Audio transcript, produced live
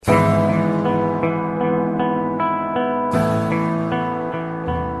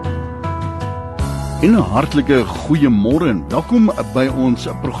En 'n hartlike goeiemôre en welkom by ons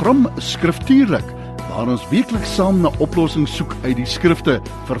program Skriftuurlik, waar ons weekliks saam na oplossings soek uit die skrifte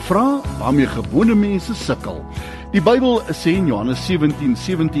vir vrae waarmee gewone mense sukkel. Die Bybel sê in Johannes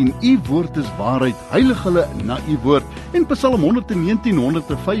 17:17, U woord is waarheid, heilig hulle na U woord. En Psalm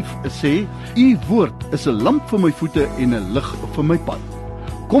 119:105 sê, U woord is 'n lamp vir my voete en 'n lig vir my pad.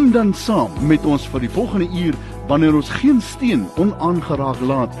 Kom dan saam met ons vir die volgende uur, wanneer ons geen steen onaangeraak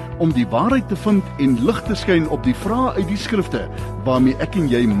laat om die waarheid te vind en lig te skyn op die vrae uit die skrifte waarmee ek en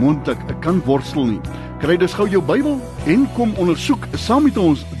jy moontlik kan worstel nie. Kry dus gou jou Bybel en kom ondersoek saam met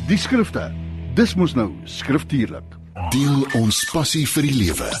ons die skrifte. Dis mos nou Skriftuurlik. Deel ons passie vir die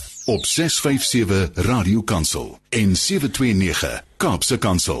lewe op 657 Radio Kansel en 729 Kaapse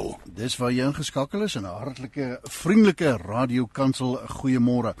Kansel. Dis waar jy ingeskakel is in 'n hartlike, vriendelike Radio Kansel.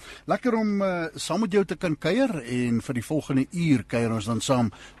 Goeiemôre. Lekker om saam met jou te kan kuier en vir die volgende uur kuier ons dan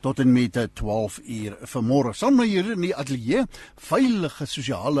saam tot en met 12 uur vanmôre. Saam met hier in die ateljee, veilige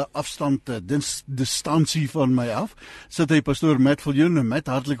sosiale afstand, distansie van my af, sit hy pastoor Matt Wynand. Matt,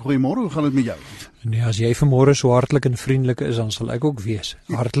 hartlik goeiemôre. Hoe gaan dit met jou? Nee, as jy vanmôre so hartlik en vriendelik is, dan sal ek ook wees.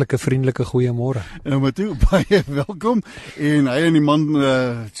 Hartlike, vriendelike goeiemôre. Maar toe, baie welkom. En hy en die man,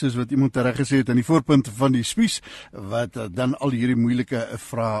 soos wat iemand reg gesê het, aan die voorpunt van die spies, wat dan al hierdie moeilike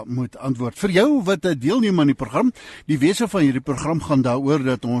vrae moet antwoord. Vir jou wat deelneem aan die program, die wese van hierdie program gaan daaroor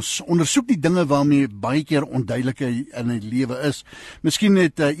dat ons ondersoek die dinge waarmee baie keer onduidelike in die lewe is. Miskien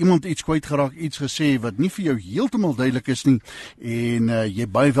het iemand iets kwyt geraak, iets gesê wat nie vir jou heeltemal duidelik is nie, en jy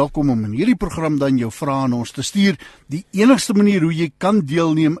baie welkom om in hierdie program dan jou vrae aan ons te stuur. Die enigste manier hoe jy kan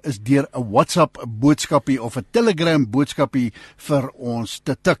deelneem is deur 'n WhatsApp boodskapie of 'n Telegram boodskapie vir ons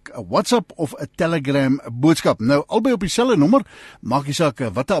te tik. 'n WhatsApp of 'n Telegram boodskap. Nou albei op dieselfde nommer, maak nie saak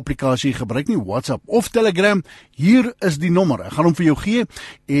watter applikasie jy gebruik nie, WhatsApp of Telegram. Hier is die nommer. Ek gaan hom vir jou gee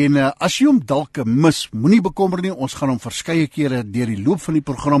en as jy hom dalk mis, moenie bekommer nie. Ons gaan hom verskeie kere deur die loop van die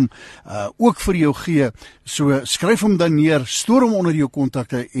program ook vir jou gee. So skryf hom dan neer, stoor hom onder jou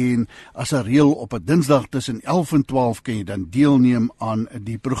kontakte en as 'n reël op 'n Dinsdag tussen 11 en 12 kan jy dan deelneem aan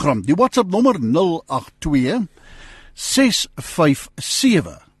die program. Die WhatsApp nommer 082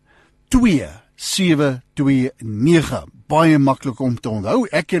 657 2729. Baie maklik om te onthou.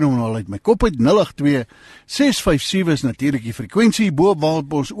 Ek ken hom al uit my kop uit. 082 657 is natuurlik die frekwensie bo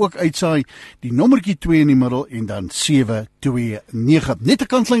waarop ons ook uitsaai. Die nommertjie 2 in die middel en dan 729. Net 'n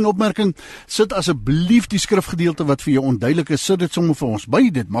kantlyn opmerking. Sit asseblief die skrifgedeelte wat vir jou onduidelik is, sit dit sommer vir ons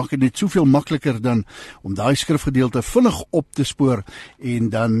by. Dit maak dit net soveel makliker dan om daai skrifgedeelte vinnig op te spoor en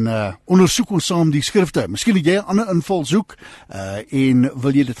dan ondersoek ons saam die skrifte. Miskien het jy 'n ander invalshoek en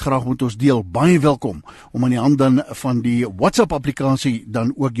wil jy dit graag met ons deel. Baie welkom om aan die hand dan van die WhatsApp-applikasie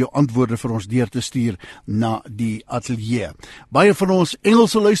dan ook jou antwoorde vir ons deur te stuur na die ateljee. Baie van ons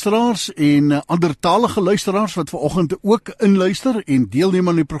Engelse luisteraars en andertalige luisteraars wat vanoggend ook inluister en deelneem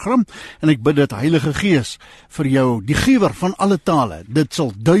aan die program, en ek bid dat Heilige Gees vir jou, die gewer van alle tale, dit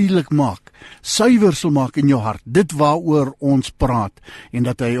sal duidelik maak, suiwer sal maak in jou hart, dit waaroor ons praat, en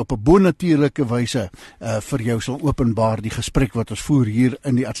dat hy op 'n bonatuurlike wyse vir jou sal openbaar die gesprek wat ons voer hier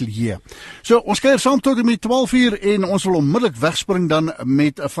in die ateljee. So, ons kuier saam tot en met 12 uur en ons wil onmiddellik wegspring dan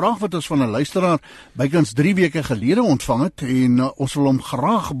met 'n vraag wat ons van 'n luisteraar bykans 3 weke gelede ontvang het en ons wil hom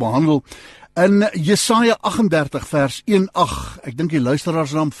graag behandel in Jesaja 38 vers 1:8. Ek dink die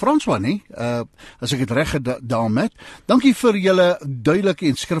luisteraarsnaam François, nie? As ek dit reg gedaan het. Dankie vir julle duidelike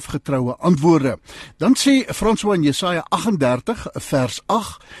en skrifgetroue antwoorde. Dan sê François in Jesaja 38 vers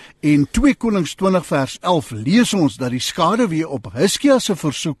 8 en 2 Konings 20 vers 11 lees ons dat die skaduwee op Hiskia se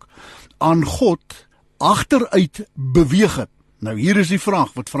versoek aan God agteruit beweeg het. Nou hier is die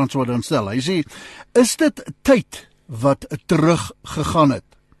vraag wat François dan stel. Hy sê, is dit tyd wat teruggegaan het?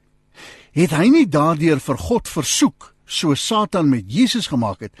 Het hy nie daardeur vir God versoek, so Satan met Jesus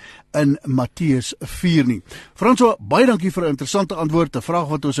gemaak het in Matteus 4 nie? François, baie dankie vir 'n interessante antwoord, 'n vraag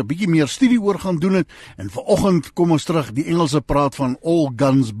wat ons 'n bietjie meer studie oor gaan doen het, en vanoggend kom ons terug, die Engelse praat van all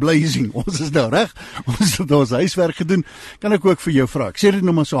guns blazing. Ons is nou reg, ons het ons huiswerk gedoen. Kan ek ook vir jou vra? Ek sê dit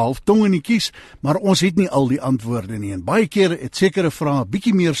nou maar so half tong in die kies, maar ons het nie al die antwoorde nie, en baie keer het sekere vrae 'n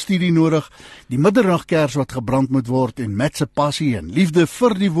bietjie meer studie nodig. Die middernagkers wat gebrand moet word en met se passie en liefde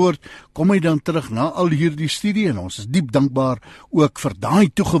vir die woord, kom hy dan terug na al hierdie studie, en ons is diep dankbaar ook vir daai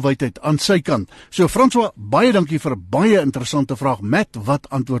toegewydheid aan sy kant. So François, baie dankie vir 'n baie interessante vraag. Matt, wat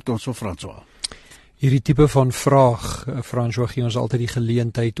antwoord ons vir François? Hierdie tipe van vraag, François, gee ons altyd die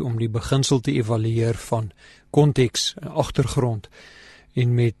geleentheid om die beginsel te evalueer van konteks, agtergrond.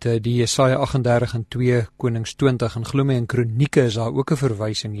 En met die Jesaja 38 en 2 Konings 20 en glo my in Kronieke is daar ook 'n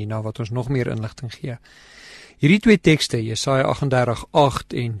verwysing hierna wat ons nog meer inligting gee. Hierdie twee tekste, Jesaja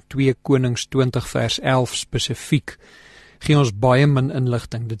 38:8 en 2 Konings 20 vers 11 spesifiek, gee ons baie min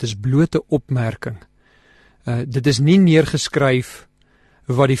inligting. Dit is blote opmerking. Dit is nie neergeskryf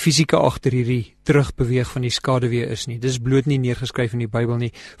wat die fisika agter hierdie terugbeweeg van die skaduwee is nie. Dit is bloot nie neergeskryf in die Bybel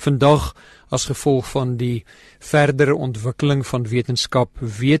nie. Vandag, as gevolg van die verdere ontwikkeling van wetenskap,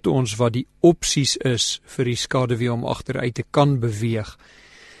 weet ons wat die opsies is vir die skaduwee om agteruit te kan beweeg.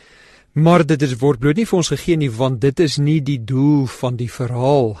 Maar dit word bloot nie vir ons gegee nie, want dit is nie die doel van die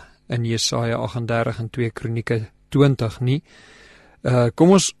verhaal in Jesaja 38 en 2 Kronieke 20 nie. Kom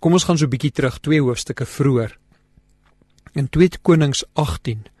ons gaan so 'n bietjie terug, 2 hoofstukke vroeër. In 2 Konings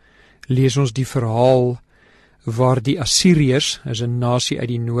 18 lees ons die verhaal waar die Assiriërs, is 'n nasie uit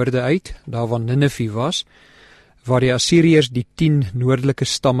die noorde uit, daar waar Ninive was, waar die Assiriërs die 10 noordelike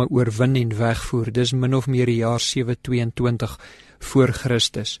stamme oorwin en wegvoer. Dis min of meer die jaar 722 voor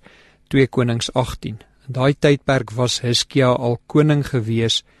Christus. 2 Konings 18. In daai tydperk was Hiskia al koning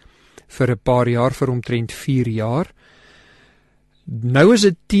gewees vir 'n paar jaar, vir omtrent 4 jaar. Nou is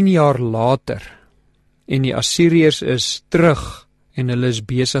dit 10 jaar later en die Assiriërs is terug en hulle is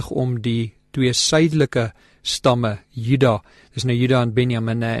besig om die 2 suidelike stamme, Juda, dis nou Juda en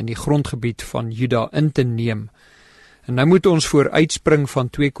Benjamin in die grondgebied van Juda in te neem. En nou moet ons vooruitspring van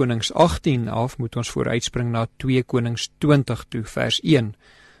 2 Konings 18 af, moet ons vooruitspring na 2 Konings 20 toe, vers 1.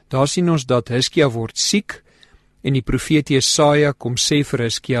 Daar sien ons dat Hiskia word siek en die profeet Jesaja kom sê vir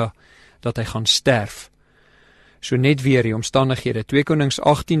Hiskia dat hy gaan sterf. So net weer die omstandighede. 2 Konings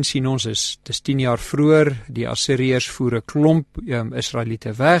 18 sien ons dis 10 jaar vroeër, die Assiriërs voer 'n klomp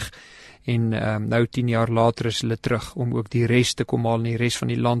Israeliete weg en nou 10 jaar later is hulle terug om ook die res te kom haal en die res van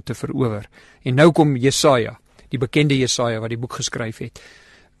die land te verower. En nou kom Jesaja, die bekende Jesaja wat die boek geskryf het,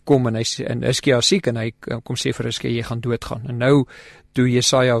 kom en Hiskia is siek en hy kom sê vir Hiskia, jy gaan doodgaan. En nou toe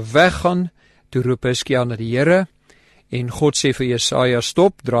Jesaja weggaan, toe roep Hiskia na die Here en God sê vir Jesaja,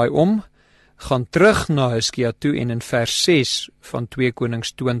 stop, draai om, gaan terug na Hiskia toe en in vers 6 van 2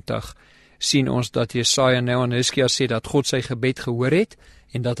 Konings 20 sien ons dat Jesaja nou aan Hiskia sê dat God sy gebed gehoor het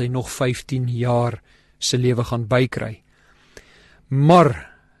en dat hy nog 15 jaar sy lewe gaan bykry. Maar,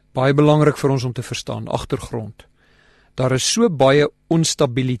 baie belangrik vir ons om te verstaan, agtergrond. Daar is so baie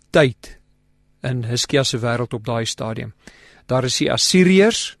onstabiliteit in Hiskia se wêreld op daai stadium. Daar is die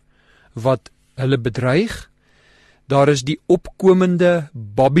Assiriërs wat hulle bedreig. Daar is die opkomende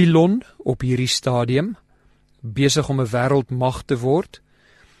Babylon op hierdie stadium, besig om 'n wêreldmag te word.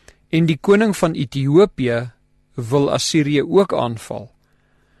 En die koning van Ethiopië wil Assirië ook aanval.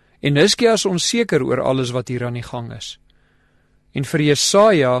 En Hiskia is onseker oor alles wat hier aan die gang is. En vir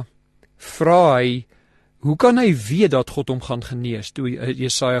Jesaja vra hy, hoe kan hy weet dat God hom gaan genees? Toe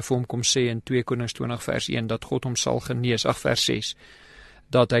Jesaja vir hom kom sê in 2 Konings 20 vers 1, dat God hom sal genees, vers 6,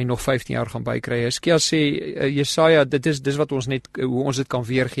 dat hy nog 15 jaar gaan bykry. Hiskia sê, Jesaja, dit is wat ons net, hoe ons dit kan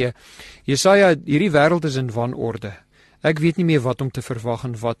weergee. Jesaja, hierdie wêreld is in wanorde. Ek weet nie meer wat om te verwag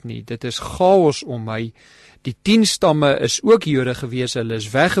en wat nie. Dit is chaos om my. Die 10 stamme is ook Jode gewees, hulle is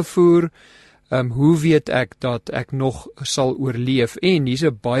weggevoer. Hoe weet ek dat ek nog sal oorleef? En hier's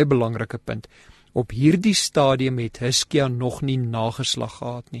 'n baie belangrike punt. Op hierdie stadium het Hiskia nog nie nageslag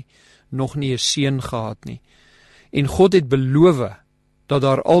gehad nie, nog nie 'n seun gehad nie. En God het beloof dat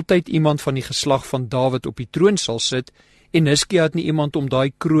daar altyd iemand van die geslag van Dawid op die troon sal sit, en Hiskia het nie iemand om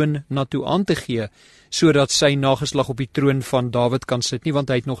daai kroon na toe aan te gee, sodat sy nageslag op die troon van Dawid kan sit nie, want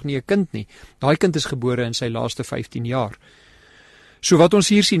hy het nog nie 'n kind nie. Daai kind is gebore in sy laaste 15 jaar. So wat ons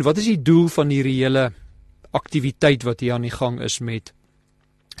hier sien, wat is die doel van hierdie hele aktiwiteit wat hier aan die gang is met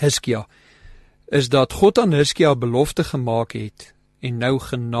Hiskia, is dat God aan Hiskia belofte gemaak het, en nou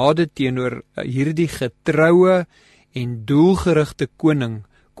genade teenoor hierdie getroue en doelgerigte koning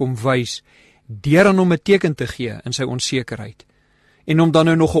kom wys, deur aan hom 'n teken te gee in sy onsekerheid. En om dan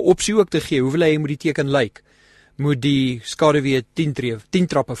nou nog 'n opsie ook te gee, hoe wil hy moet die teken lyk? Moet die skaduwee 10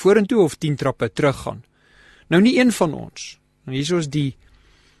 trappe vorentoe of 10 trappe teruggaan? Nou nie een van ons, en hier is die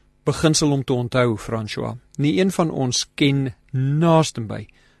beginsel om te onthou, François, nie een van ons ken naastenby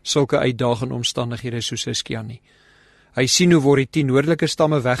sulke uitdagende omstandighede soos Hiskia nie. Hy sien hoe word die 10 noordelike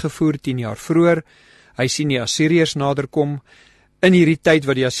stamme weggevoer 10 jaar vroeër. Hy sien die Assiriërs naderkom. In hierdie tyd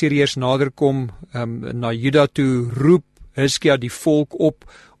wat die Assiriërs naderkom na Juda toe, roep Hiskia die volk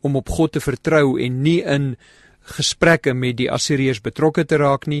op om op God te vertrou en nie in gesprekke met die Assiriërs betrokke te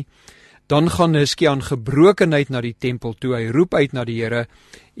raak nie. Dan gaan Hiskia in gebrokenheid na die tempel toe. Hy roep uit na die Here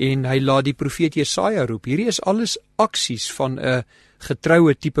en hy laat die profeet Jesaja roep. Hierdie is alles aksies van 'n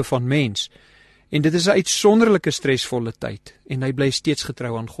getroue tipe van mens. En dit is 'n uitsonderlike stresvolle tyd en hy bly steeds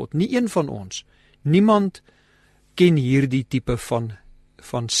getrou aan God. Nie een van ons, niemand ken hierdie tipe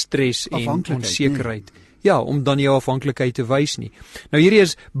van stres en onsekerheid Ja, om dan jou afhanklikheid te wys nie. Nou hierdie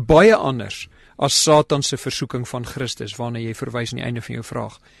is baie anders as Satan se versoeking van Christus, waarna jy verwys aan die einde van jou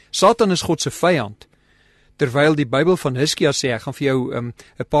vraag. Satan is God se vyand. Terwyl die Bybel van Hiskia sê, ek gaan vir jou 'n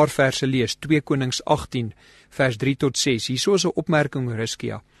paar verse lees, 2 Konings 18, vers 3 tot 6. Hierso is 'n opmerking oor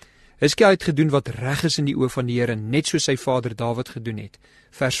Hiskia. Hiskia het gedoen wat reg is in die oë van die Here, net soos sy vader Dawid gedoen het.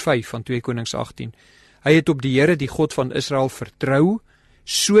 Vers 5 van 2 Konings 18. Hy het op die Here, die God van Israel, vertrou,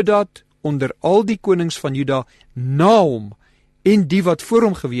 sodat onder al die konings van Juda na hom en die wat voor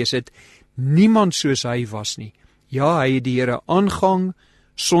hom gewees het, niemand soos hy was nie. Ja, hy het die Here aangang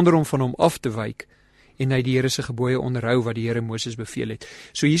sonder om van hom af te wyk, en hy het die Here se gebooie onderhou wat die Here Moses beveel het.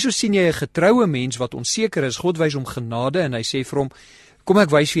 So hierso sien jy 'n getroue mens wat onseker is. God wys hom genade en hy sê vir hom, kom ek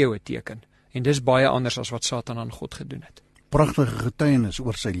wys vir jou 'n teken. En dis baie anders as wat Satan aan God gedoen het. Pragtige getuienis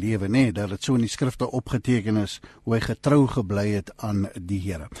oor sy lewe, nee, dat dit so in die skrifte opgeteken is, hoe hy getrou gebly het aan die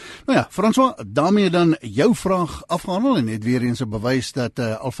Here. Nou ja, François, daarmee dan jou vraag afgehandel en net weer eens 'n bewys dat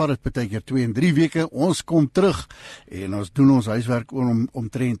alvat dit partykeer 2 en 3 weke, ons kom terug en ons doen ons huiswerk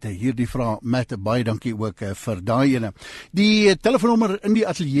omtrent hierdie vraag. Matt, baie dankie ook vir daai ene. Die telefoonnommer in die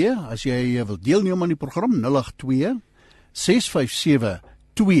ateljee, as jy wil deelneem aan die program, 082 657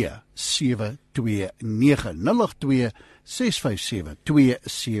 2729 082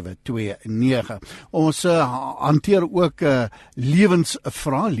 657-2729. Ons hanteer ook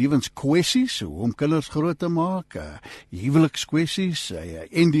lewensvrae, lewenskwessies, hoe om kinders groot te maak, huwelikskwessies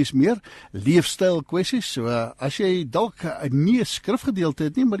en dis meer, leefstylkwessies. So as jy dalk nie 'n skrifgedeelte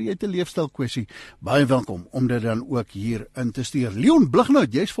het nie, maar jy het 'n leefstylkwessie, baie welkom om dit dan ook hier in te stuur. Leon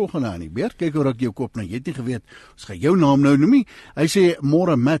Blighnout, jy's volgende aan die beurt. Kyk hoe ek jou kop nou, jy het nie geweet, ons gaan jou naam nou noem nie. Hy sê,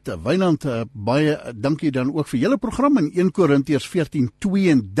 môre Matt Wynand, baie dankie dan ook vir julle program in 1 Korintiërs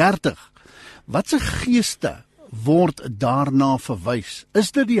 14:32. Watse geeste word daarna verwys?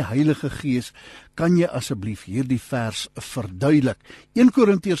 Is dit die Heilige Gees? Kan jy asseblief hierdie vers verduidelik? 1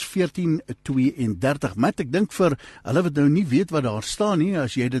 Korintiërs 14:32. Matt, ek dink vir hulle wat nou nie weet wat daar staan nie,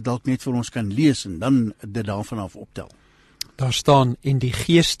 as jy dit dalk net vir ons kan lees en dan dit daarvan af optel. Daar staan, en die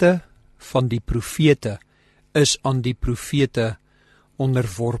geeste van die profete is aan die profete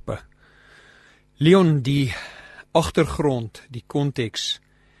onderworpe. Leon, die agtergrond, die konteks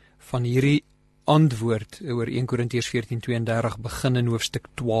van hierdie antwoord oor 1 Korintiërs 14:32 begin in hoofstuk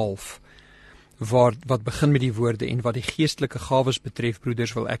 12, wat begin met die woorde, en wat die geestelike gawes betref,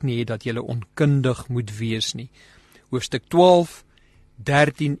 broeders, wil ek nie hê dat julle onkundig moet wees nie. Hoofstuk 12,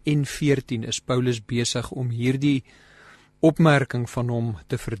 13 en 14 is Paulus besig om hierdie opmerking van hom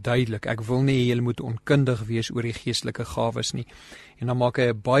te verduidelik. Ek wil nie julle moet onkundig wees oor die geestelike gawes nie. En dan maak hy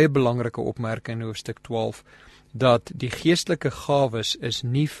 'n baie belangrike opmerking in hoofstuk 12, dat die geestelike gawes is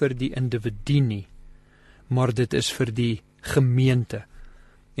nie vir die individu nie, maar dit is vir die gemeente.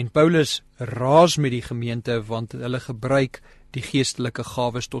 En Paulus raas met die gemeente, want hulle gebruik die geestelike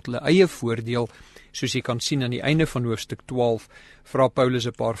gawes tot hulle eie voordeel. Soos jy kan sien aan die einde van hoofstuk 12, vra Paulus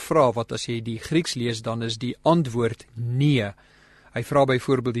 'n paar vrae, wat as jy die Grieks lees, dan is die antwoord nee. Hy vra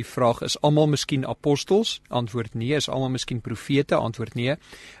byvoorbeeld die vraag, is almal miskien apostels? Antwoord nee. Is almal miskien profete? Antwoord nee.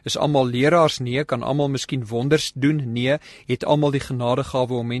 Is almal leraars? Nee. Kan almal miskien wonders doen? Nee. Het almal die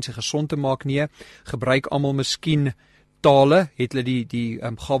genadegawe om mense gesond te maak? Nee. Gebruik almal miskien tale? Het hulle die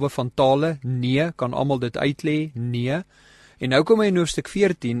gawe van tale? Nee. Kan almal dit uitlê? Nee. En nou kom hy in hoofstuk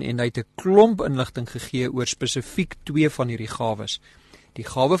 14 en hy het 'n klomp inligting gegee oor spesifiek 2 van hierdie gawes. Die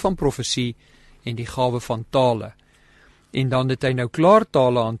gawe van profesie en die gawe van tale. En dan het hy nou klaar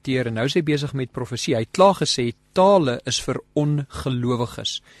tale hanteer en nou is hy besig met profesie. Hy het klaar gesê, tale is vir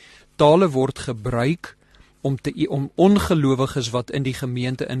ongelowiges. Tale word gebruik om ongelowiges wat in die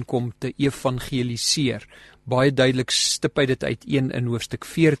gemeente inkom te evangeliseer. Baie duidelik stip hy dit uiteen in hoofstuk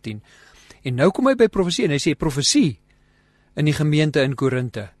 14. En nou kom hy by profesie en hy sê, profesie in die gemeente in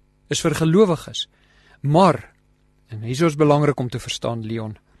Korinte is vir gelowiges. Maar, en hier is belangrik om te verstaan,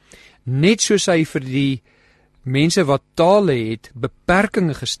 Leon, net soos hy vir die mense wat tale het,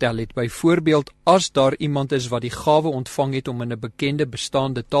 beperkings gestel het, byvoorbeeld as daar iemand is wat die gawe ontvang het om in 'n bekende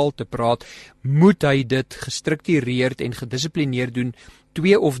bestaande taal te praat, moet hy dit gestruktureerd en gedisiplineerd doen,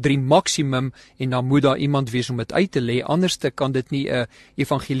 2 of 3 maksimum, en dan moet daar iemand wees om dit uit te lê, anders kan dit nie 'n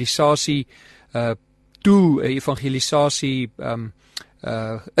evangelisasie tool, 'n evangelisasie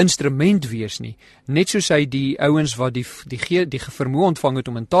instrument wees nie. Net soos hy die ouens wat die vermoë ontvang het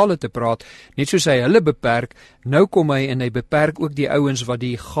om in tale te praat, net soos hy hulle beperk, nou kom hy en hy beperk ook die ouens wat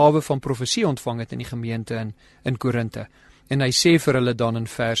die gawe van profesie ontvang het in die gemeente in Korinte. En hy sê vir hulle dan in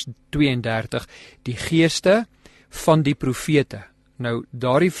vers 32, die geeste van die profete. Nou,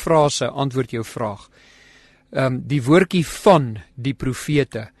 daardie frase antwoord jou vraag. Die woordjie van die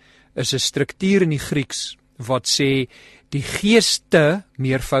profete is 'n struktuur in die Grieks wat sê die geeste,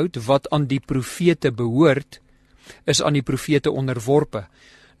 meervoud, wat aan die profete behoort, is aan die profete onderworpe.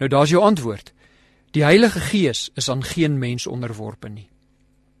 Nou daar's jou antwoord. Die Heilige Gees is aan geen mens onderworpe nie.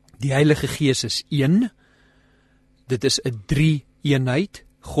 Die Heilige Gees is een. Dit is 'n drie-eenheid.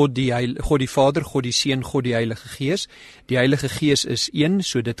 God die Vader, God die Seun, God die Heilige Gees. Die Heilige Gees is een,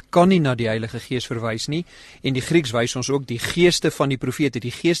 so dit kan nie na die Heilige Gees verwys nie. En die Grieks wys ons ook die geeste van die profete,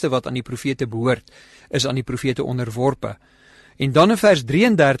 die geeste wat aan die profete behoort, is aan die profete onderworpe. En dan in vers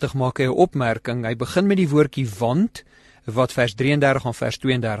 33 maak hy 'n opmerking. Hy begin met die woordjie want, wat vers 33 aan vers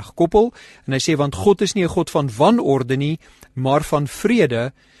 32 koppel, en hy sê, want God is nie 'n God van wanorde nie, maar van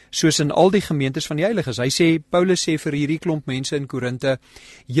vrede, soos in al die gemeentes van die heiliges. Hy sê, Paulus sê vir hierdie klomp mense in Korinte,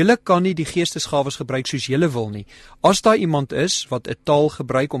 julle kan nie die geestesgawes gebruik soos julle wil nie. As daar iemand is wat 'n taal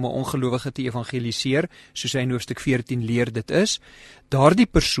gebruik om 'n ongelowige te evangeliseer, soos hy in hoofstuk 14 leer dit is, daardie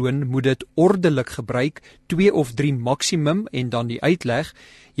persoon moet dit ordelik gebruik, 2 of 3 maksimum, en dan die uitleg.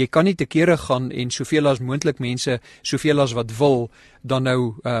 Jy kan nie te kere gaan en soveel as moontlik mense, soveel as wat wil, dan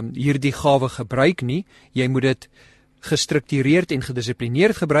nou hierdie gawe gebruik nie. Jy moet dit gestruktureerd en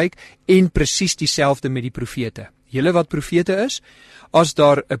gedissiplineerd gebruik, en presies dieselfde met die profete. Julle wat profete is, as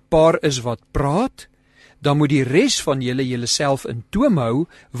daar 'n paar is wat praat, dan moet die res van julle self in toom hou,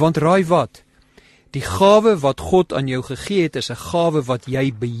 want raai wat? Die gawe wat God aan jou gegee het, is 'n gawe wat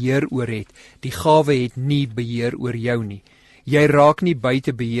jy beheer oor het. Die gawe het nie beheer oor jou nie. Jy raak nie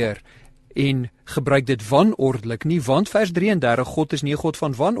buite beheer en gebruik dit wanordelik nie, want vers 33, God is nie 'n God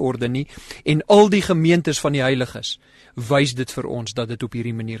van wanorde nie, en al die gemeentes van die heiliges wys dit vir ons dat dit op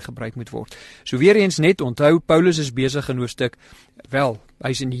hierdie manier gebruik moet word. So weer eens net onthou, Paulus is besig in hoofstuk,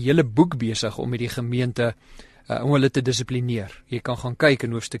 hy's in die hele boek besig om met die gemeente, om hulle te dissiplineer. Jy kan gaan kyk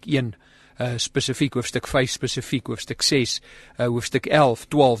in hoofstuk 1, spesifiek, hoofstuk 5 spesifiek, hoofstuk 6, hoofstuk 11,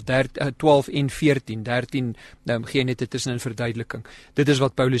 12 en 14, 13, gee net 'n tussenin verduideliking. Dit is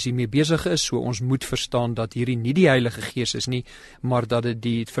wat Paulus hiermee besig is, so ons moet verstaan dat hierdie nie die Heilige Gees is nie, maar dat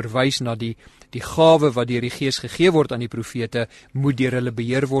dit verwys na die gawe wat deur die Gees gegee word aan die profete, moet deur hulle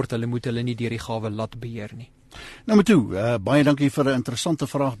beheer word, hulle moet hulle nie deur die gawe laat beheer nie. Nou toe, baie dankie vir 'n interessante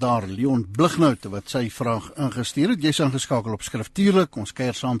vraag daar, Leon Blighnout, wat sy vraag ingestuur het. Jy's aangeskakel op Skriftuurlik, ons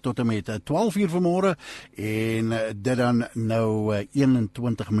kuier saam tot en met 12 uur vanmôre, en dit dan nou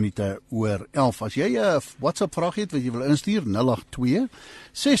 21 minute oor 11. As jy 'n WhatsApp vraag het wat jy wil instuur, 082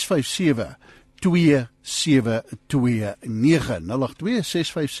 657 2729 082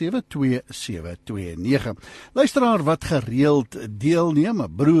 657 2729. Luisteraar wat gereeld deelneem,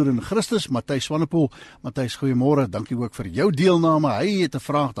 'n broer in Christus, Matthys Swanepoel. Matthys, goeiemôre, dankie ook vir jou deelname. Hy het 'n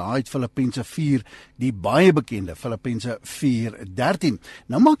vraag daar uit Filippense 4, die baie bekende Filippense 4:13.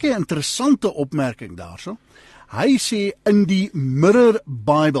 Nou maak hy 'n interessante opmerking daarso. Hy sê in die Mirror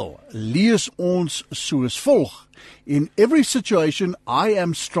Bible lees ons soos volg: in every situation I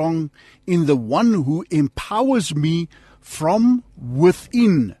am strong in the one who empowers me from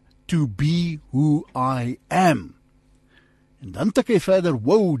within to be who I am. En dan tik hy verder,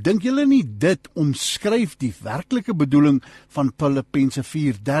 dink julle nie dit omskryf die werklike bedoeling van Filippense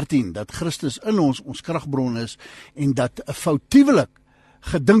 4:13, dat Christus in ons kragbron is, en dat foutiewelik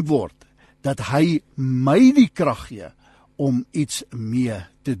gedink word dat hy my die krag gee om iets mee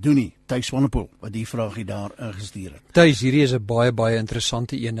te doen nie. Thys Swanepoel, wat die vraagie daar ingestuur het. Thys, hierdie is 'n baie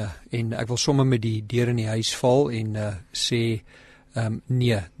interessante ene, en ek wil sommer met die deur in die huis val en sê,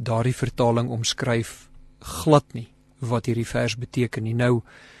 nee, daardie vertaling omskryf glad nie wat hierdie vers beteken nie. Nou,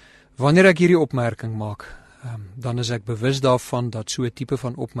 wanneer ek hierdie opmerking maak, dan is ek bewus daarvan dat so 'n tipe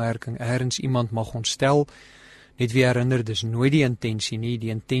van opmerking ergens iemand mag ontstel. Net weer herinner, dis nooit die intensie nie. Die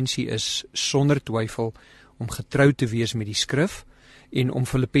intensie is sonder twyfel om getrou te wees met die skrif, en om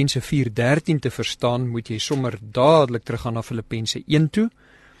Filippense 4:13 te verstaan, moet jy sommer dadelik teruggaan na Filippense 1 toe,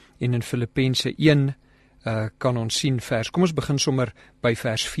 en in Filippense 1 kan ons sien kom ons begin sommer by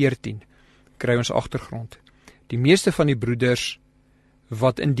vers 14, kry ons agtergrond. Die meeste van die broeders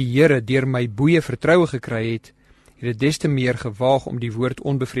wat in die Here deur my boeie vertroue gekry het dit des te meer gewaag om die woord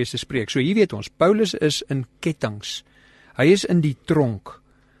onbevrees te spreek. So hier weet ons, Paulus is in kettinge, hy is in die tronk,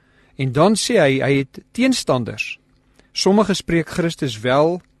 en dan sê hy het teenstanders. Sommige spreek Christus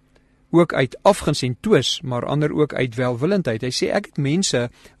wel ook uit afguns en twis, maar ander ook uit welwillendheid. Hy sê, ek het mense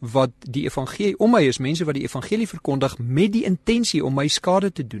wat die evangelie om my is, mense wat die evangelie verkondig met die intensie om my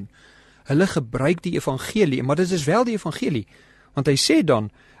skade te doen. Hulle gebruik die evangelie, maar dit is wel die evangelie, Want hy sê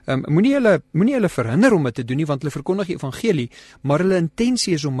dan, moenie hulle verhinder om dit te doen nie, want hulle verkondig die evangelie, maar hulle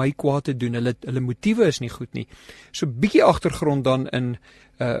intensie is om my kwaad te doen, hulle motiewe is nie goed nie. So bietjie agtergrond dan in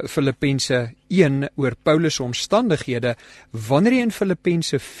Filippense 1 oor Paulus se omstandighede. Wanneer jy in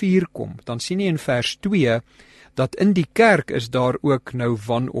Filippense 4 kom, dan sien jy in vers 2, dat in die kerk is daar ook nou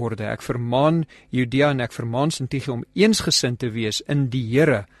wanorde. Ek vermaan Judea en ek vermaan Sintige om eensgesind te wees in die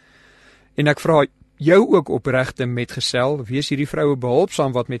Here. En ek vra jou ook opregte metgesel, wees hierdie vroue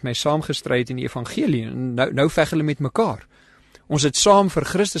behulpsaam wat met my saamgestry het in die evangelie. Nou veg hulle met mekaar. Ons het saam vir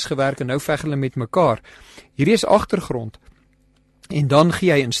Christus gewerk en nou veg hulle met mekaar. Hierdie is agtergrond. En dan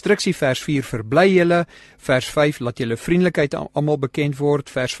gee hy instruksie, vers 4, verbly julle, vers 5, laat julle vriendelikheid almal bekend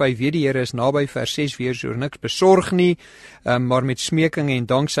word, vers 5, weet die Here is naby, vers 6, wees oor niks besorg nie, maar met smeking en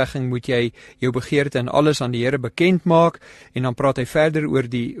danksegging moet jy jou begeerte en alles aan die Here bekend maak, en dan praat hy verder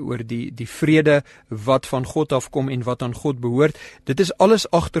oor die vrede wat van God afkom en wat aan God behoort. Dit is alles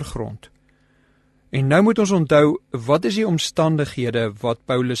agtergrond. En nou moet ons onthou, wat is die omstandighede wat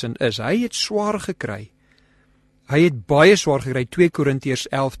Paulus in is? Hy het swaar gekry. Hy het baie swaar gekry, 2 Korintiërs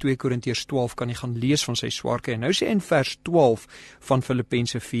 11, 2 Korintiërs 12, kan jy gaan lees van sy swaar kry. Nou sê in vers 12 van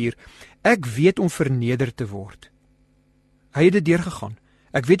Filippense 4, ek weet om verneder te word. Hy het dit deurgegaan.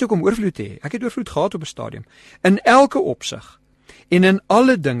 Ek weet ook om oorvloed te hê. Ek het oorvloed gehad op 'n stadium. In elke opsig en in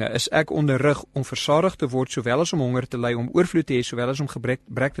alle dinge is ek onderrig om versadig te word, sowel as om honger te ly, om oorvloed te hê, sowel as om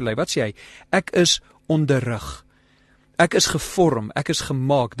gebrek te ly. Wat sê hy? Ek is onderrig. Ek is gevorm, ek is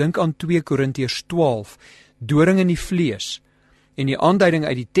gemaak. Dink aan 2 Korintiërs 12, doring in die vlees. En die aanduiding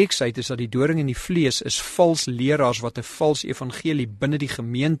uit die teks uit is dat die doring in die vlees is vals leraars wat 'n vals evangelie binne die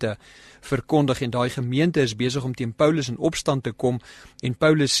gemeente verkondig, en daai gemeente is besig om teen Paulus in opstand te kom, en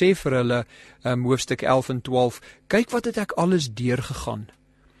Paulus sê vir hulle, hoofstuk 11 en 12, kyk wat het ek alles deurgegaan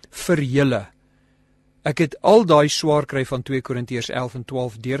vir julle. Ek het al daai swaar kry van 2 Korintiërs 11 en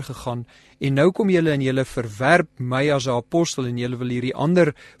 12 deurgegaan, en nou kom julle en julle verwerp my as 'n apostel, en julle wil hierdie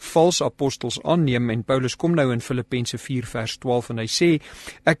ander vals apostels aanneem, en Paulus kom nou in Filippense 4 vers 12, en hy sê,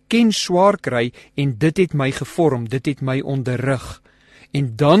 ek ken swaar kry, en dit het my gevorm, dit het my onderrig.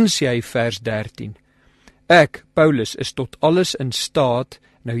 En dan sê hy vers 13, ek, Paulus, is tot alles in staat,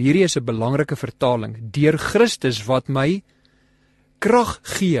 nou hierdie is 'n belangrike vertaling, deur Christus wat my krag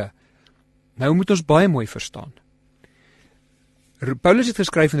gee. Nou moet ons baie mooi verstaan. Paulus het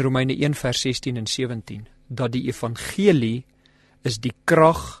geskryf in Romeine 1 vers 16 en 17, dat die evangelie is die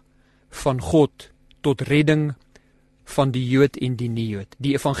krag van God tot redding van die Jood en die nie-Jood.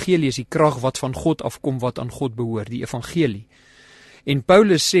 Die evangelie is die krag wat van God afkom, wat aan God behoort, die evangelie. En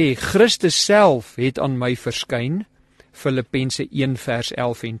Paulus sê, Christus self het aan my verskyn, Filippense 1 vers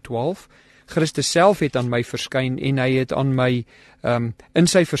 11 en 12, Christus self het aan my verskyn, en hy het aan my, in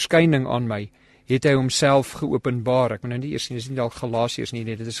sy verskyning aan my, het hy homself geopenbaar. Ek moet nou nie eers sien, dit is nie dalk Galasiërs nie,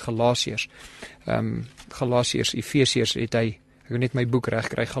 dit is Galasiërs. Galasiërs, Efesiërs het hy, ek wil net my boek reg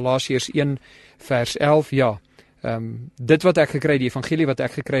kry, Galasiërs 1 vers 11, ja. Dit wat ek gekry, die evangelie wat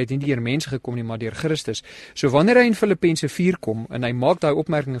ek gekry het, nie deur mense gekom nie, maar deur Christus. So wanneer hy in Filippense 4 kom, en hy maak daai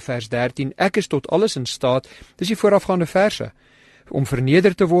opmerking in vers 13, ek is tot alles in staat, dis die voorafgaande verse, om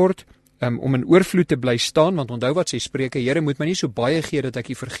verneder te word, om in oorvloed te bly staan, want onthou wat sê Spreuke, Here moet my nie so baie gee dat ek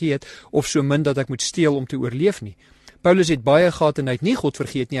U vergeet, of so min dat ek moet steel om te oorleef nie. Paulus het baie gehad en hy het nie God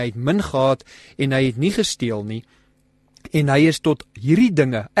vergeet nie, hy het min gehad en hy het nie gesteel nie, en hy is tot hierdie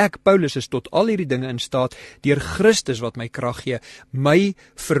dinge, ek Paulus is tot al hierdie dinge in staat, deur Christus wat my krag gee, my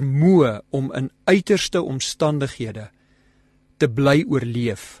vermoë om in uiterste omstandighede te bly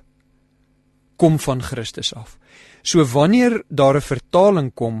oorleef, kom van Christus af. So wanneer daar 'n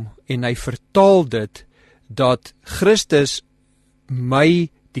vertaling kom, en hy vertaal dit, dat Christus my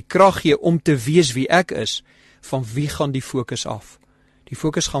die krag gee om te wees wie ek is, van wie gaan die fokus af? Die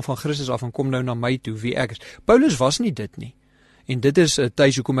fokus gaan van Christus af en kom nou na my toe, wie ek is. Paulus was nie dit nie. En dit is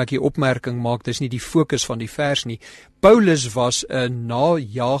tuis hoekom ek die opmerking maak, dis nie die fokus van die vers nie. Paulus was 'n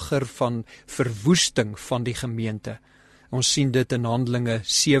najager van verwoesting van die gemeente. Ons sien dit in Handelinge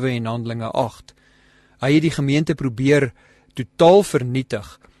 7 en Handelinge 8. Hy het die gemeente probeer totaal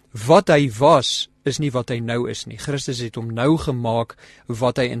vernietig. Wat hy was, is nie wat hy nou is nie. Christus het hom nou gemaak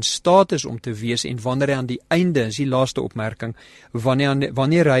wat hy in staat is om te wees, en wanneer hy aan die einde, is die laaste opmerking,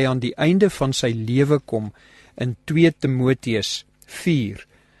 wanneer hy aan die einde van sy lewe kom, in 2 Timoteus 4,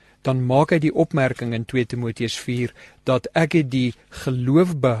 dan maak hy die opmerking in 2 Timoteus 4, dat ek het die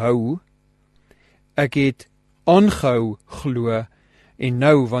geloof behou, ek het aangehou glo, en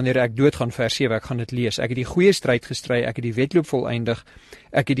nou, wanneer ek doodgaan, vers 7, ek gaan dit lees, ek het die goeie stryd gestry, ek het die wedloop voleindig,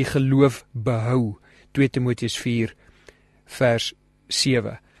 ek het die geloof behou, 2 Timoteus 4, vers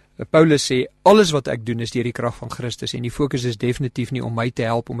 7. Paulus sê, alles wat ek doen is deur die krag van Christus, en die fokus is definitief nie om my te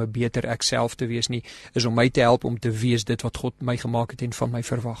help om 'n beter ek self te wees nie, is om my te help om te wees dit wat God my gemaak het en van my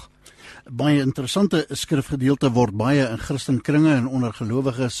verwag. Baie interessante skrifgedeelte word baie in Christenkringe en onder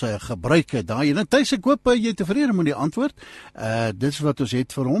gelowiges gebruik. Daai en tuis, ek hoop jy tevrede met die antwoord. Dis wat ons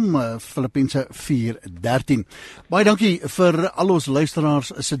het vir hom, Filippense 4:13. Baie dankie vir al ons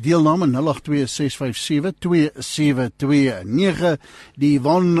luisteraars se deelname, 0826572729. Die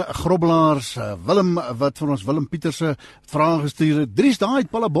Van Grobbelaars, Willem wat vir ons Willem Pieterse vrae gestuur het. Dries daai uit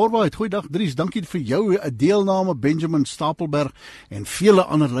Palaborwa het. Goeiedag Dries, dankie vir jou deelname. Benjamin Stapelberg en vele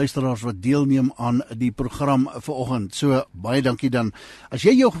ander luisteraars wat deelneem aan die program vanoggend. So baie dankie dan. As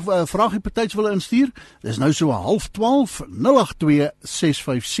jy jou vraagie partytjie wil instuur, dis nou so 11:30,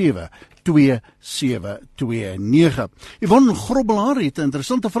 082-657-2729. Yvonne Grobbelaar het 'n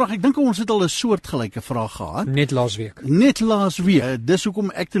interessante vraag. Ek dink ons het al 'n soortgelyke vraag gehad. Net laasweek. Dis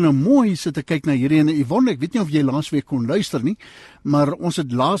hoekom ek nou mooi sit te kyk na hierdie ene. Yvonne, ek weet nie of jy laasweek kon luister nie, maar ons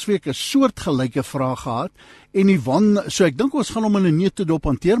het laasweek 'n soortgelyke vraag gehad. En Yvonne, so ek dink ons gaan hom in 'n neutedop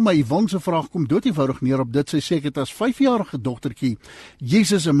hanteer, maar Yvonne se vraag kom dood eenvoudig neer op dit. Sy sê ek het as 5-jarige dogtertjie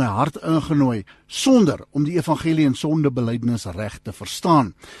Jesus in my hart ingenooi sonder om die evangelie en sondebelydenis reg te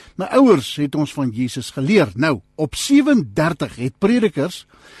verstaan. My ouers het ons van Jesus geleer. Nou, op 37 het predikers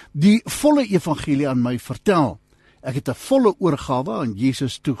die volle evangelie aan my vertel. Ek het 'n volle oorgawe aan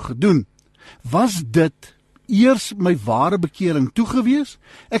Jesus toegedoen. Was dit eers my ware bekering toegewees?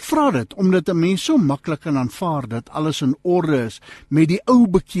 Ek vra dit omdat 'n mens so maklik kan aanvaar dat alles in orde is met die ou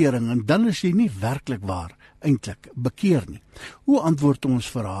bekering en dan is jy nie werklik waar eintlik bekeer nie. Hoe antwoord ons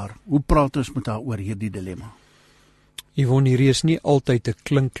vir haar? Hoe praat ons met haar oor hierdie dilemma? Yvonne, hier is nie altyd 'n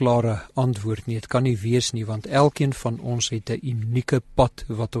klinkklare antwoord nie. Dit kan nie wees nie, want elkeen van ons het 'n unieke pad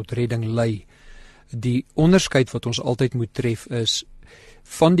wat tot redding lei. Die onderskeid wat ons altyd moet tref is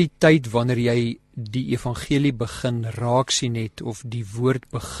van die tyd wanneer jy die evangelie begin raak sien het of die woord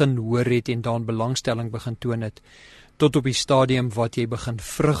begin hoor het en daan belangstelling begin toon het, tot op die stadium wat jy begin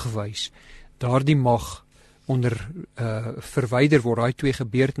vrug wys. Daardie mag onder verwyder word, daai twee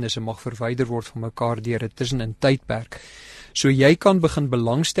gebeurtenisse mag verwyder word van mekaar deur 'n tussenin tydperk. So jy kan begin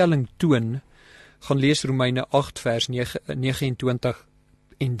belangstelling toon, gaan lees Romeine 8 vers 29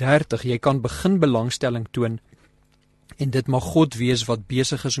 en 30, jy kan begin belangstelling toon en dit mag God wees wat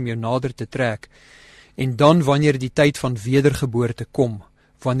besig is om jou nader te trek. En dan wanneer die tyd van wedergeboorte kom,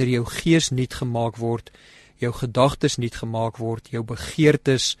 wanneer jou gees nuut gemaak word, jou gedagtes nuut gemaak word, jou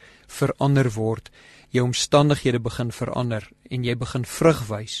begeertes verander word, jou omstandighede begin verander en jy begin vrug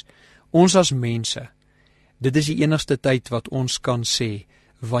wys. Ons as mense, dit is die enigste tyd wat ons kan sê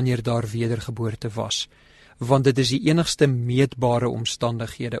wanneer daar wedergeboorte was, want dit is die enigste meetbare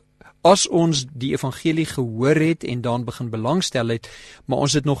omstandighede. As ons die evangelie gehoor het en dan begin belangstel het, maar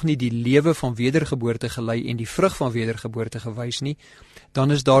ons het nog nie die lewe van wedergeboorte gelei en die vrug van wedergeboorte gewys nie,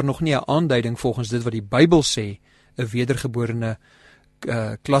 dan is daar nog nie 'n aanduiding volgens dit wat die Bybel sê, 'n wedergeborene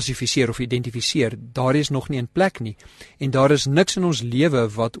klassifiseer of identifiseer. Daar is nog nie 'n plek nie. En daar is niks in ons lewe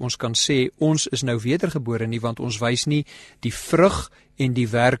wat ons kan sê, ons is nou wedergebore nie, want ons wys nie die vrug en die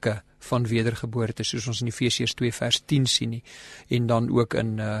werke van wedergeboorte, soos ons in Efesiërs 2 vers 10 sien nie, en dan ook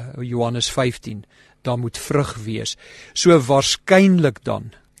in Johannes 15, daar moet vrug wees. So waarskynlik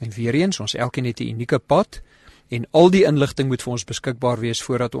dan, en weer eens, ons elkeen het 'n unieke pad, en al die inligting moet vir ons beskikbaar wees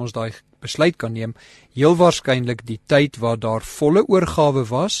voordat ons daai besluit kan neem, heel waarskynlik die tyd waar daar volle oorgawe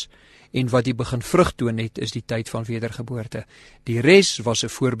was, en wat die begin vrug toon het, is die tyd van wedergeboorte. Die res was 'n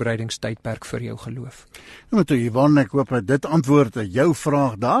voorbereidingstydperk vir jou geloof. Nou toe Yvonne, ek hoop dat dit antwoord jou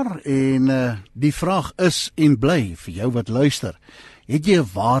vraag daar, en die vraag is en bly vir jou wat luister. Het jy 'n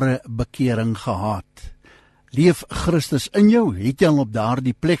ware bekering gehad? Leef Christus in jou? Het jy al op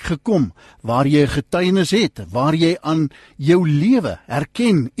daardie plek gekom waar jy getuienis het, waar jy aan jou lewe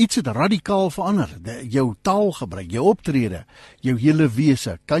herken, iets het radikaal verander, jou taalgebruik, jou optrede, jou hele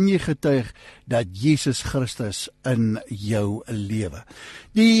wese, kan jy getuig dat Jesus Christus in jou lewe?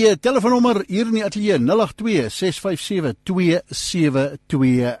 Die telefoonnommer hier in die ateljee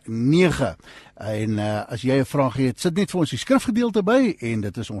 082-657-2729. En as jy 'n vraag het, sit net vir ons die skrifgedeelte by en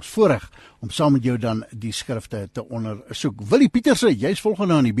dit is ons voorreg om saam met jou dan die skrifte te ondersoek. Willie Pieterse, jy's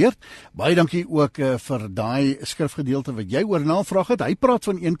volgende aan die beurt. Baie dankie ook vir daai skrifgedeelte wat jy oor navraag het. Hy praat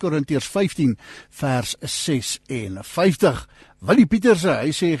van 1 Korintiërs 15 vers 56. Willie Pieterse,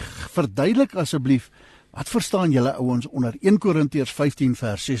 hy sê verduidelik asseblief, wat verstaan julle ouens onder 1 Korintiërs 15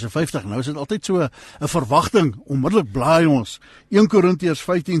 vers 56? Nou is dit altyd so 'n verwagting, onmiddellik blaai ons 1 Korintiërs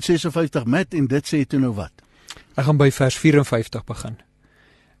 15 56 met en dit sê toe nou wat? Ek gaan by vers 54 begin.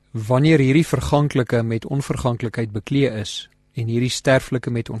 Wanneer hierdie verganklike met onverganklikheid beklee is en hierdie sterflike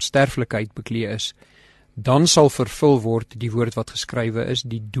met onsterflikheid beklee is, dan sal vervul word die woord wat geskrywe is,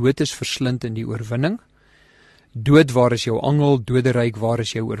 die dood is verslind in die oorwinning. Dood, waar is jou angel? Doderyk, waar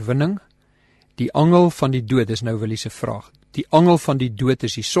is jou oorwinning? Die angel van die dood is nou Willie se vraag. Die angel van die dood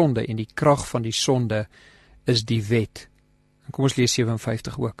is die sonde en die krag van die sonde is die wet. En kom ons lees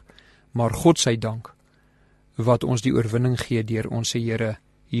 57 ook. Maar God sy dank wat ons die oorwinning gee deur ons Here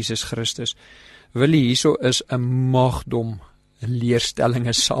Jesus Christus. Willie, hierso is 'n magdom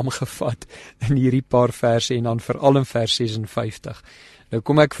leerstellinge saamgevat in hierdie paar verse en dan veral in vers 56. Nou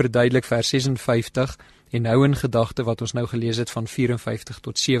kom ek verduidelik vers 56 en hou in gedagte wat ons nou gelees het van 54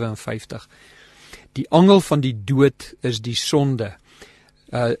 tot 57. Die angel van die dood is die sonde.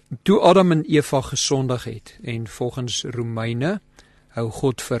 Toe Adam en Eva gesondig het en volgens Romeine hou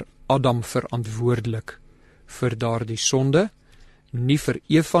God vir Adam verantwoordelik vir daardie sonde, nie vir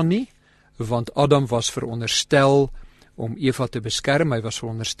Eva nie, want Adam was veronderstel om Eva te beskerm, hy was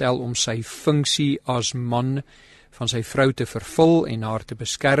veronderstel om sy funksie as man van sy vrou te vervul en haar te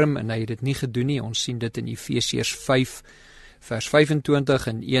beskerm, en hy het dit nie gedoen nie. Ons sien dit in Efesiërs 5 vers 25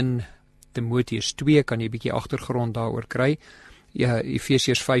 en 1 Timoteus 2, kan jy 'n bietjie agtergrond daaroor kry. Ja,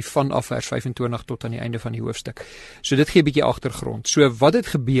 Efesiërs 5 vanaf vers 25 tot aan die einde van die hoofstuk. So dit gee 'n bietjie agtergrond. So wat het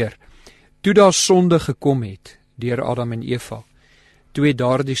gebeur? Toe daar sonde gekom het deur Adam en Eva, toe het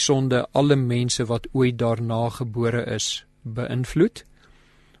daardie sonde alle mense wat ooit daarna gebore is beïnvloed.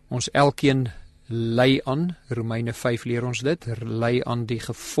 Ons elkeen ly aan, Romeine 5 leer ons dit, ly aan die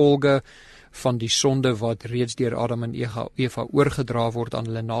gevolge van die sonde wat reeds deur Adam en Eva oorgedra word aan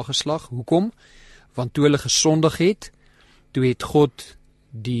hulle nageslag. Hoekom? Want toe hulle gesondig het, toe het God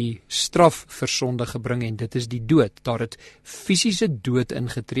die straf vir sonde gebring en dit is die dood. Daar het fisiese dood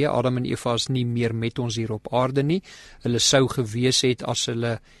ingetree. Adam en Eva is nie meer met ons hier op aarde nie. Hulle sou gewees het as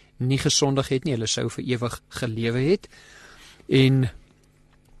hulle nie gesondig het nie. Hulle sou vir ewig gelewe het. En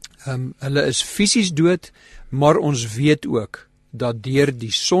hulle is fisies dood, maar ons weet ook dat deur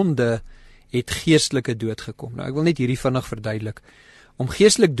die sonde het geestelike dood gekom. Nou ek wil net hierdie vinnig verduidelik. Om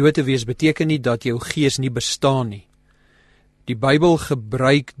geestelik dood te wees beteken nie dat jou gees nie bestaan nie. Die Bybel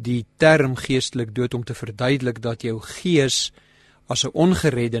gebruik die term geestelik dood om te verduidelik dat jou gees as 'n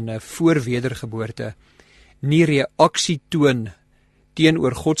ongereddene voor wedergeboorte nie reaksie toon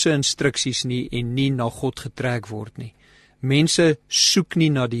teenoor God se instruksies nie en nie na God getrek word nie. Mense soek nie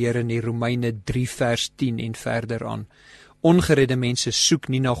na die Here nie, Romeine 3 vers 10 en verder aan. Ongeredde mense soek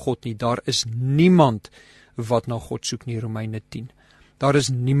nie na God nie. Daar is niemand wat na God soek nie, Romeine 10. Daar is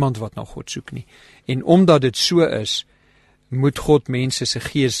niemand wat na God soek nie. En omdat dit so is, moet God mense se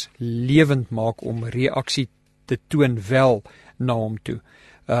gees lewend maak om reaksie te toon wel na hom toe.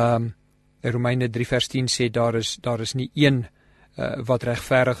 Romeine 3 vers 10 sê daar is nie een wat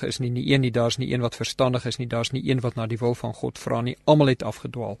regverdig is nie, daar is nie een wat verstandig is nie, daar is nie een wat na die wil van God vra nie, almal het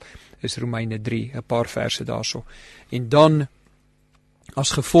afgedwaal, is Romeine 3, 'n paar verse daarso. En dan,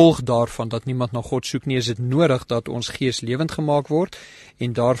 as gevolg daarvan dat niemand na God soek nie, is dit nodig dat ons gees lewend gemaak word,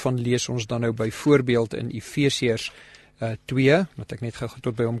 en daarvan lees ons dan nou byvoorbeeld in Efesiërs 2, wat ek net gou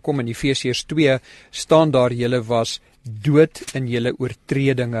tot by hom kom, in Efesiërs 2 staan daar, julle was dood in julle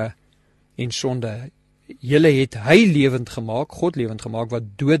oortredinge en sonde. Julle het hy lewend gemaak, God lewend gemaak, wat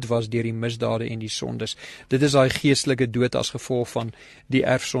dood was deur die misdade en die sondes. Dit is daai geestelike dood as gevolg van die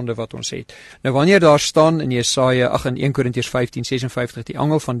erfsonde wat ons het. Nou wanneer daar staan in in 1 Korintiërs 15:56, die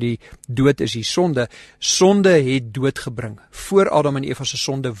angel van die dood is die sonde. Sonde het dood gebring. Voor Adam en Eva se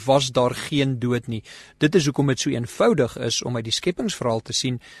sonde was daar geen dood nie. Dit is hoekom dit so eenvoudig is om uit die skepingsverhaal te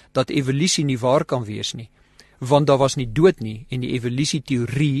sien dat evolusie nie waar kan wees nie. Want daar was nie dood nie, en die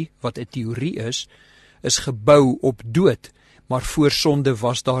evolusieteorie, wat 'n teorie is gebou op dood, maar voor sonde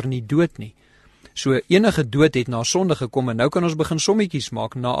was daar nie dood nie. So enige dood het na sonde gekom, en nou kan ons begin sommetjies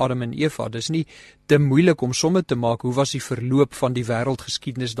maak na Adam en Eva. Dis nie te moeilik om somme te maak, hoe was die verloop van die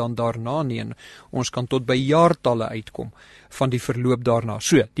wêreldgeskiedenis dan daarna nie, en ons kan tot by jaartalle uitkom van die verloop daarna.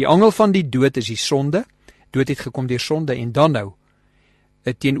 So, die angel van die dood is die sonde, dood het gekom deur sonde, en dan nou,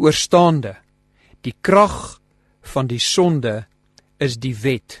 'n teenoorstaande, die krag van die sonde is die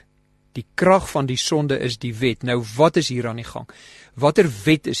wet. Die krag van die sonde is die wet. Nou, wat is hier aan die gang? Watter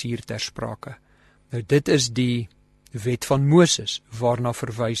wet is hier ter sprake? Nou, dit is die wet van Moses, waarna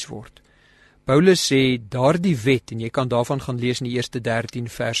verwys word. Paulus sê, daardie wet, en jy kan daarvan gaan lees in die eerste 13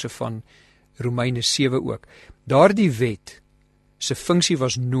 verse van Romeine 7 ook, daardie wet, sy funksie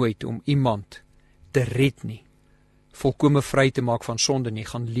was nooit om iemand te red nie, volkome vry te maak van sonde nie.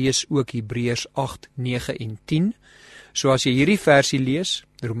 Gaan lees ook Hebreërs 8, 9 en 10. So as jy hierdie versie lees,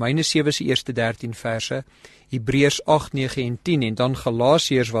 Romeine 7 se eerste 13 verse, Hebreërs 8, 9 en 10, en dan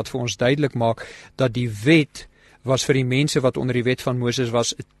Galasiërs wat vir ons duidelik maak dat die wet was vir die mense wat onder die wet van Moses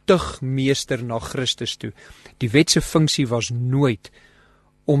was 'n tugmeester na Christus toe. Die wet se funksie was nooit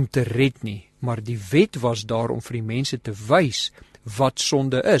om te red nie, maar die wet was daar om vir die mense te wys wat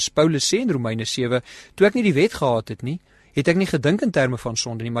sonde is. Paulus sê in Romeine 7, toe ek nie die wet gehad het nie, het ek nie gedink in terme van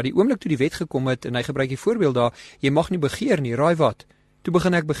sonde nie, maar die oomblik toe die wet gekom het, en hy gebruik die voorbeeld daar, jy mag nie begeer nie, raai wat? Toe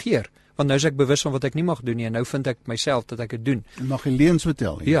begin ek begeer, want nou is ek bewus van wat ek nie mag doen nie, en nou vind ek myself dat ek het doen. En mag jy leuns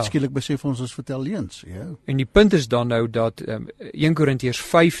vertel? Ja. Skielik besef ons vertel leuns. Ja. En die punt is dan nou dat 1 Korintiërs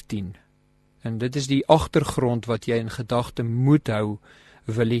 15, en dit is die agtergrond wat jy in gedagte moet hou,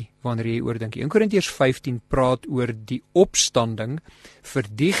 Willie, wanneer jy oordink. 1 Korintiërs 15 praat oor die opstanding vir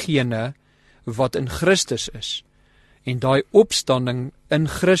diegene wat in Christus is. En daai opstanding in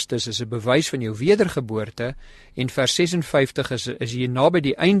Christus is 'n bewys van jou wedergeboorte, en vers 56 is hier naby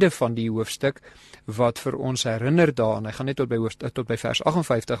die einde van die hoofstuk wat vir ons herinner daaraan. Hy gaan net tot by vers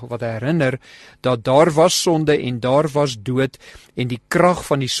 58 wat herinner dat daar was sonde en daar was dood, en die krag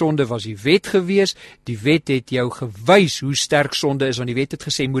van die sonde was die wet gewees. Die wet het jou gewys hoe sterk sonde is, want die wet het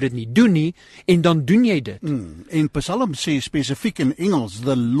gesê moet dit nie doen nie, en dan doen jy dit. En Psalm sê spesifiek in Engels,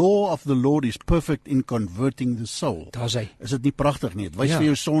 the law of the Lord is perfect in converting the soul. Daar's hy. Is dit nie pragtig nie? Het wys vir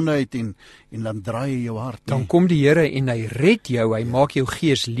jou sonde uit en dan draai jy jou hart. Dan kom die Here en hy red jou, hy maak jou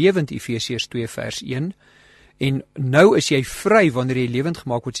gees lewend, Efesiërs 2 vers 1, en nou is jy vry, wanneer jy lewend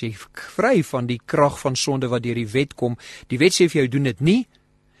gemaak word, is jy vry van die krag van sonde wat deur die wet kom. Die wet sê vir jou, doen dit nie,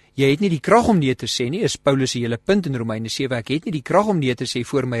 jy het nie die krag om nee te sê nie, is Paulus se hele punt in Romeine 7, ek het nie die krag om nee te sê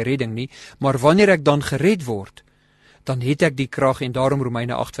voor my redding nie, maar wanneer ek dan gered word, dan het ek die krag, en daarom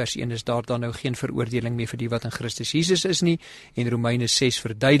Romeine 8 vers 1 is daar dan nou geen veroordeling meer vir die wat in Christus Jesus is nie, en Romeine 6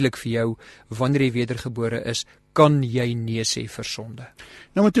 verduidelik vir jou, wanneer jy wedergebore is, kan jy nee sê vir sonde.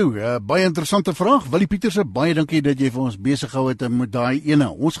 Nou maar toe, baie interessante vraag. Willie Pieterse, baie dankie dat jy vir ons besig gehou het met daai ene.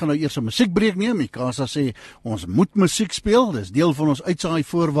 Ons gaan nou eers 'n musiekbreek neem. Die Kasa sê ons moet musiek speel. Dis deel van ons uitsaai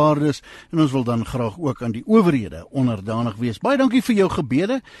voorwaardes, en ons wil dan graag ook aan die owerhede onderdanig wees. Baie dankie vir jou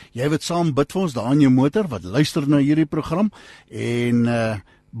gebede. Jy wat saam bid vir ons daar in jou motor wat luister na hierdie program, en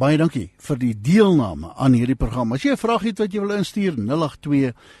baie dankie vir die deelname aan hierdie program. As jy 'n vraag het wat jy wil instuur,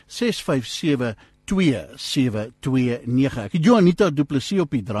 082 657 2729. Ek het Joanita Du Plessis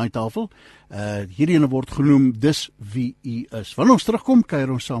op die draaitafel. Hierdie ene word genoem Dis Wie U Is. Wanneer ons terugkom,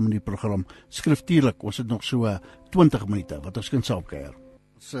 kuier ons saam in die program Skriftuurlik. Ons het nog so 20 minute wat ons kan saam kuier.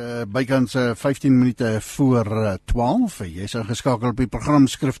 Bykans 15 minute voor 12. Jy's ingeskakel op die program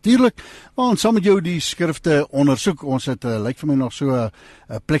Skriftuurlik, waar ons saam met jou die skrifte ondersoek. Ons het lyk vir my nog so 'n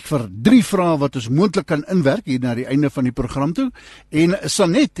plek vir 3 vrae wat ons moontlik kan inwerk hier na die einde van die program toe. En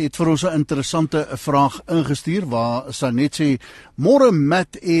Sanet het vir ons 'n interessante vraag ingestuur, waar Sanet sê: "Môre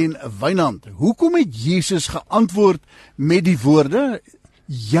Matt en Wynand, hoekom het Jesus geantwoord met die woorde: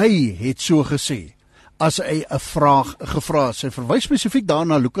 jy het so gesê, as hy 'n vraag gevra het?" Sy verwys spesifiek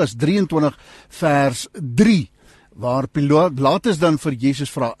daarna Lukas 23 vers 3, waar Pilatus dan vir Jesus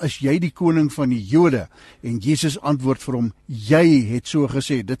vra: "Is jy die koning van die Jode?" En Jesus antwoord vir hom: "Jy het so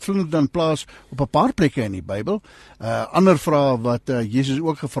gesê." Dit vind dan plaas op 'n paar plekke in die Bybel. Ander vrae wat Jesus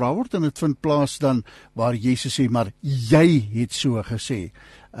ook gevra word, en dit vind plaas dan waar Jesus sê: "Maar jy het so gesê."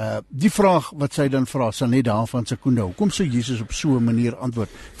 Die vraag wat sy dan vra, sal net daarvan sekonde. Hoekom sou Jesus op so 'n manier antwoord?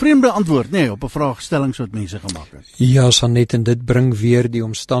 Vreemde antwoord, nee, op 'n vraagstelling wat mense gemaak het. Ja, Sanet, en dit bring weer die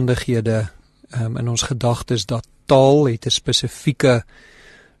omstandighede in ons gedagtes dat taal het 'n spesifieke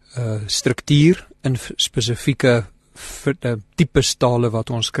struktuur, in spesifieke tipes tale wat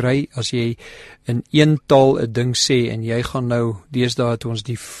ons kry. As jy in een taal 'n ding sê, en jy gaan nou, deesdae het ons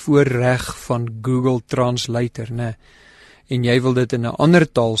die voorreg van Google Translator, né? En jy wil dit in 'n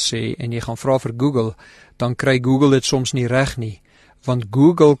ander taal sê, en jy gaan vra vir Google, dan kry Google dit soms nie reg nie, want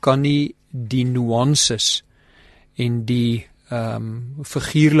Google kan nie die nuances en die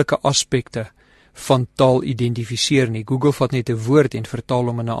figuurlike aspekte van taal identifiseer nie. Google vat net 'n woord en vertaal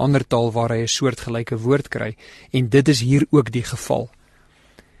hom in 'n ander taal waar hy 'n soortgelyke woord kry, en dit is hier ook die geval.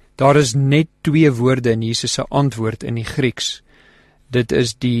 Daar is net 2 woorde in Jesus se antwoord in die Grieks. Dit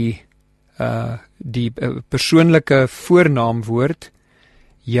is die persoonlike voornaamwoord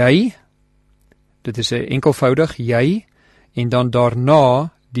jy, dit is 'n enkelvoudig jy, en dan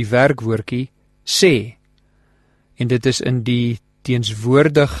daarna die werkwoordjie sê, en dit is in die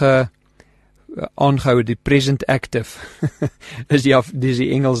teenswoordige aangehou, die present active dis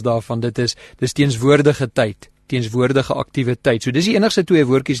die Engels daarvan, dis teenswoordige tyd, teenswoordige aktiwiteit. So dis die enigste 2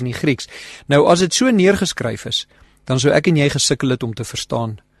 woordjies in die Grieks. Nou as dit so neergeskryf is, dan sou ek en jy gesukkel het om te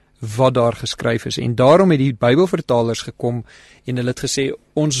verstaan wat daar geskryf is. En daarom het die Bybelvertalers gekom en hulle het gesê,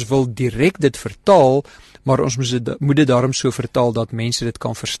 ons wil direk dit vertaal, maar ons moet dit daarom so vertaal dat mense dit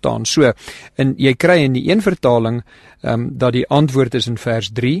kan verstaan. So, en jy kry in die een vertaling, dat die antwoord is in vers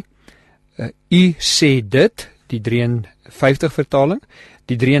 3, u sê dit, die 53 vertaling,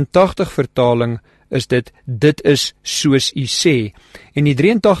 die 83 vertaling is dit is soos u sê. En die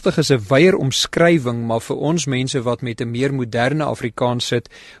 83 is 'n wyeer omskrywing, maar vir ons mense wat met 'n meer moderne Afrikaans sit,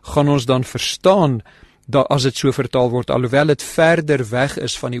 gaan ons dan verstaan dat as dit so vertaal word, alhoewel dit verder weg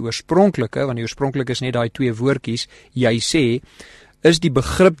is van die oorspronklike, want die oorspronklike is net daai 2 woordjies, jy sê, is die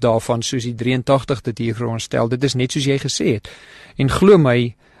begrip daarvan soos die 83 dit hier vir ons stel, dit is net soos jy gesê het. En glo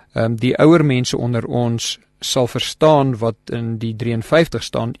my, die ouer mense onder ons sal verstaan wat in die 53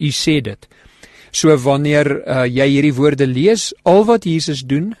 staan, u sê dit. So wanneer jy hierdie woorde lees, al wat Jesus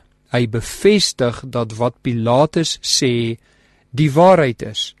doen, hy bevestig dat wat Pilatus sê, die waarheid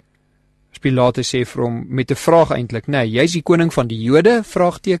is. As Pilatus sê vir hom, met 'n vraag eintlik, nee, jy is die koning van die Jode,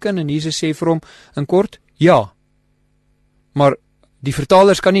 vraagteken, en Jesus sê vir hom, in kort, ja. Maar die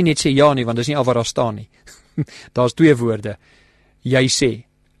vertalers kan nie net sê ja nie, want dis nie al wat daar staan nie. Daar's 2 woorde, jy sê.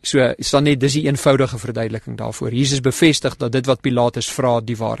 So, staan net, dis die eenvoudige verduideliking daarvoor. Jesus bevestig dat dit wat Pilatus vra,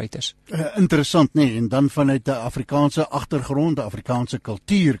 die waarheid is. Interessant, nee, en dan vanuit 'n Afrikaanse agtergrond, 'n Afrikaanse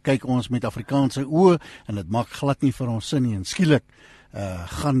kultuur, kyk ons met Afrikaanse oë, en dit maak glad nie vir ons sin nie, en skielik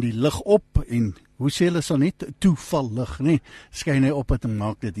gaan die lig op, en hoe sê hulle so net, toevallig, nee, skyn hy op het en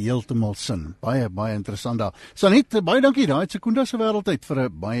maak dit heeltemal sin. Baie, baie interessant daar. Sanet, baie dankie, daai het Sekunda se wêreldheid vir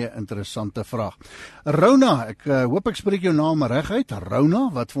 'n baie interessante vraag. Rona, ek hoop ek spreek jou naam reg uit, Rona,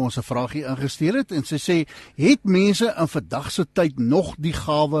 wat vir ons 'n vraagie ingestuur het, en sy sê, het mense in vandag se tyd nog die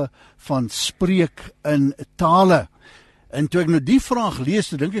gawe van spreek in tale? En toe ek nou die vraag lees,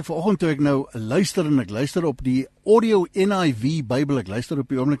 toe dink ek vanoggend toe ek nou luister, en ek luister op die audio NIV Bybel, ek luister op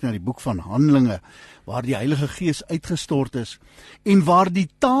die oomblik na die boek van Handelinge, waar die Heilige Gees uitgestort is, en waar die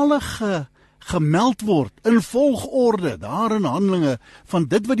tale gemeld word, in volgorde, daar in Handelinge, van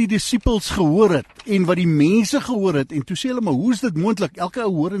dit wat die disippels gehoor het, en wat die mense gehoor het, en toe sê hulle, maar hoe is dit moontlik, elke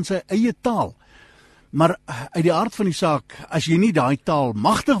ou hoor in sy eie taal, maar uit die aard van die saak, as jy nie daai taal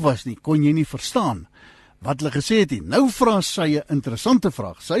magtig was nie, kon jy nie verstaan wat hulle gesê het nie. Nou vra sy 'n interessante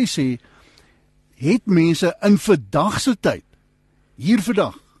vraag. Sy sê, het mense in vandag se tyd, hier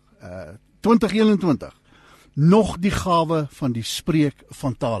vandag, 2021, nog die gawe van die spreek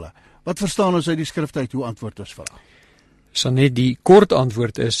van tale? Wat verstaan ons uit die skrif uit? Hoe antwoord ons vraag? Sanet, die kort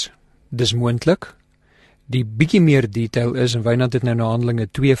antwoord is, dis moontlik. Die bietjie meer detail is, en Wynand het nou na Handelinge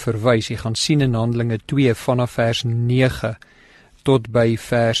 2 verwys, jy gaan sien in Handelinge 2 vanaf vers 9, tot by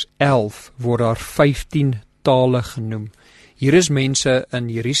vers 11 word daar 15 tale genoem. Hier is mense in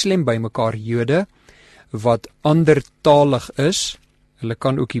Jerusalem bymekaar, Jode, wat andertalig is. Hulle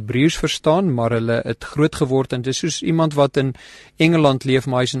kan ook Hebreëus verstaan, maar hulle het groot geword, en dit is soos iemand wat in Engeland leef,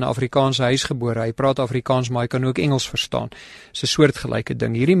 maar hy is in 'n Afrikaanse huis gebore. Hy praat Afrikaans, maar hy kan ook Engels verstaan. Dis 'n soortgelyke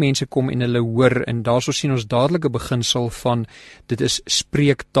ding. Hierdie mense kom en hulle hoor, en daarso sien ons dadelik 'n beginsel van, dit is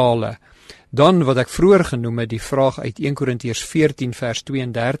spreektale. Dan wat ek vroeër genoem het, die vraag uit 1 Korintiërs 14 vers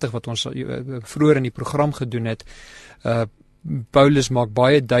 32 wat ons vroeër in die program gedoen het. Paulus maak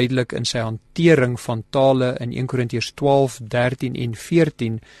baie duidelik in sy hantering van tale in 1 Korintiërs 12, 13 en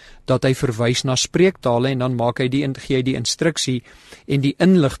 14 dat hy verwys na spreektale, en dan maak hy gee hy die instruksie en die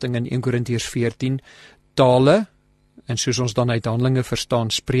inligting in 1 Korintiërs 14, tale, en soos ons dan uit Handelinge verstaan,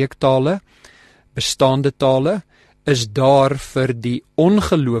 spreektale, bestaande tale, is daar vir die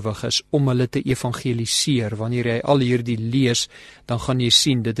ongelowiges om hulle te evangeliseer. Wanneer jy al hierdie lees, dan gaan jy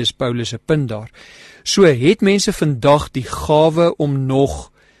sien, dit is Paulus se punt daar. So het mense vandag die gawe om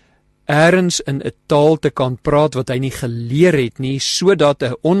nog ergens in 'n taal te kan praat wat hy nie geleer het nie, sodat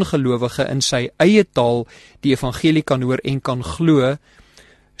 'n ongelowige in sy eie taal die evangelie kan hoor en kan glo,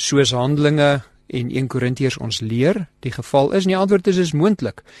 soos Handelinge en 1 Korintiërs ons leer, die geval is, en die antwoord is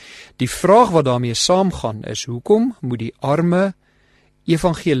moontlik. Die vraag wat daarmee saamgaan is, hoekom moet die arme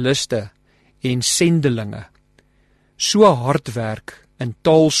evangeliste en sendelinge so hard werk in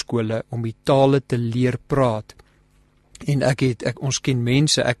taalskole om die tale te leer praat? En ek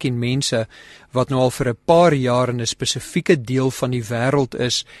ken mense wat nou al vir 'n paar jaar in 'n spesifieke deel van die wêreld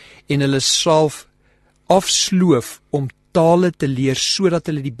is, en hulle self afsloof om tale te leer, sodat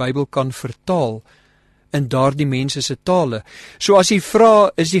hulle die Bybel kan vertaal in daardie mense se tale. So as jy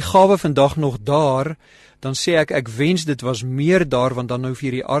vra, is die gawe vandag nog daar, dan sê ek wens dit was meer daar, want dan nou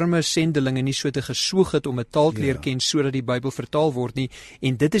vir die arme sendelinge nie so te gesoog het om 'n taal te leer ken, sodat die Bybel vertaal word nie,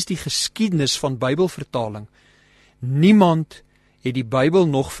 en dit is die geskiedenis van Bybelvertaling. Niemand het die Bybel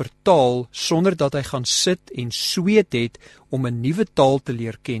nog vertaal sonder dat hy gaan sit en sweet het om 'n nuwe taal te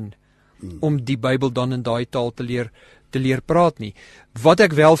leer ken, om die Bybel dan in daai taal te leer praat nie. Wat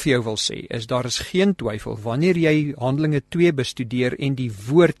ek wel vir jou wil sê, is daar is geen twyfel, wanneer jy Handelinge 2 bestudeer en die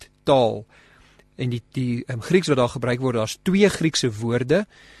woord taal, en die Grieks wat daar gebruik word, daar's 2 Griekse woorde,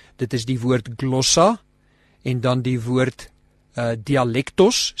 dit is die woord glossa, en dan die woord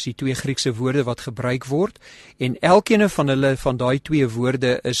dialektos, is die 2 Griekse woorde wat gebruik word, en elkeen van daai 2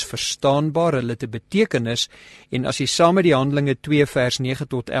 woorde is verstaanbaar, hulle het 'n betekenis, en as jy saam met die Handelinge 2 vers 9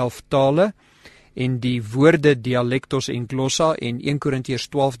 tot 11 tale, en die woorde dialektos en glossa, en 1 Korintiërs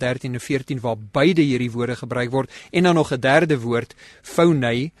 12, 13 en 14, waar beide hierdie woorde gebruik word, en dan nog 'n derde woord,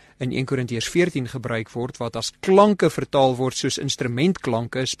 faunei, in 1 Korintiërs 14 gebruik word, wat as klanke vertaal word, soos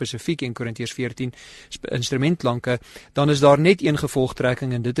instrumentklanke, spesifiek 1 Korintiërs 14, instrumentklanke, dan is daar net een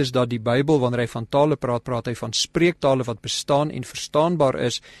gevolgtrekking, en dit is dat die Bybel, wanneer hy van tale praat, praat hy van spreektale wat bestaan en verstaanbaar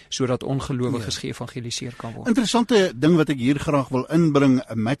is, sodat ongelowiges geëvangeliseer kan word. Interessante ding wat ek hier graag wil inbring,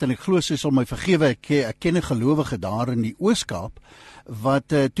 Matt, en ek glo sy sal my vergewe, ek ken 'n gelowige daar in die Oos-Kaap, wat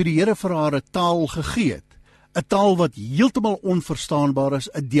toe die Here vir haar 'n taal gegee het, 'n taal wat heeltemal onverstaanbaar is,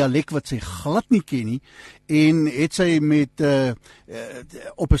 'n dialek wat sy glad nie ken nie, en het sy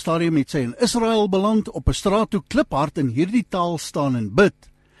op 'n stadium met sy in Israel beland, op 'n straat toe kliphard in hierdie taal staan en bid,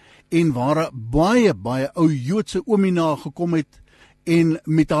 en waar 'n baie ou Joodse oomie na gekom het, en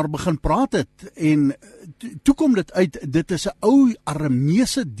met haar begin praat het, en toe kom dit uit, dit is 'n ou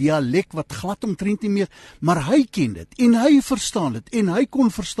Arameese dialek wat glad omtrent nie meer, maar hy ken dit, en hy verstaan dit, en hy kon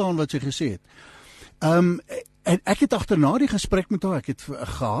verstaan wat sy gesê het. En ek het agterna die gesprek met haar, ek het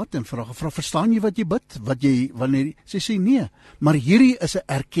gehad en gevra, verstaan jy wat jy bid? Wanneer sy sê nee, maar hierdie is 'n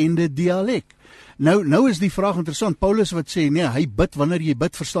erkende dialek. Nou is die vraag interessant, Paulus wat sê, nee, hy bid, wanneer jy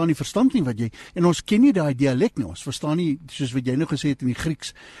bid, verstaan nie verstand nie wat jy, en ons ken nie daai dialek nie, ons verstaan nie, soos wat jy nou gesê het in die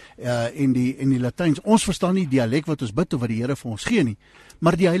Grieks, en die Latyns, ons verstaan nie dialek wat ons bid, of wat die Here vir ons gee nie,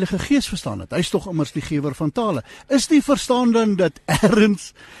 maar die Heilige Gees verstaan het, hy is tog immers die gewer van tale. Is die verstaan dan dat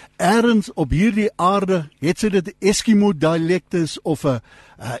ergens op hierdie aarde, het sy dit Eskimo dialektes, of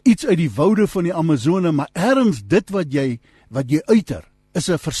iets uit die woude van die Amazone, maar ergens dit wat jy uiter, is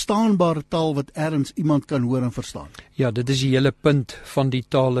 'n verstaanbare taal wat ergens iemand kan hoor en verstaan. Ja, dit is die hele punt van die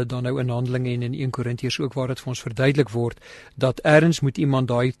tale dan nou in Handelinge en in 1 Korintiërs ook, waar dit vir ons verduidelik word, dat ergens moet iemand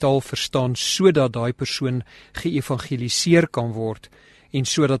daai taal verstaan, sodat daai persoon geëvangeliseer kan word, en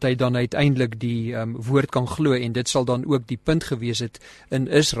sodat hy dan uiteindelik die woord kan glo, en dit sal dan ook die punt gewees het in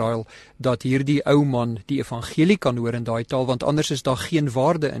Israel, dat hierdie ou man die evangelie kan hoor in daai taal, want anders is daar geen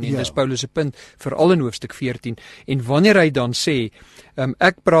waarde in, en dis Paulus se punt, veral in hoofstuk 14, en wanneer hy dan sê,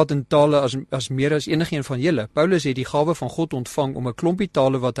 ek praat in tale as meer as enigeen van julle, Paulus het die gawe van God ontvang om 'n klompie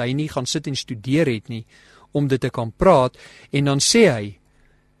tale wat hy nie gaan sit en studeer het nie, om dit te kan praat, en dan sê hy,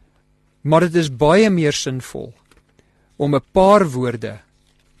 maar dit is baie meer sinvol om 'n paar woorde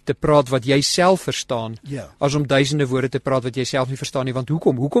te praat wat jy self verstaan, as om duisende woorde te praat wat jy self nie verstaan nie, want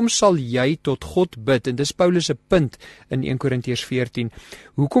hoekom sal jy tot God bid, en dis Paulus se punt in 1 Korintiërs 14,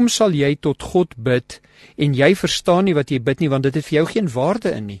 hoekom sal jy tot God bid, en jy verstaan nie wat jy bid nie, want dit het vir jou geen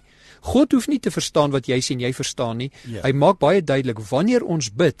waarde in nie. God hoef nie te verstaan wat jy sê en jy verstaan nie, hy maak baie duidelik, wanneer ons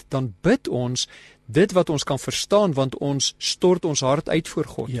bid, dan bid ons dit wat ons kan verstaan, want ons stort ons hart uit voor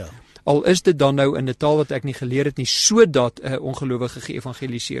God. Al is dit dan nou in 'n taal wat ek nie geleer het nie, sodat 'n ongelowige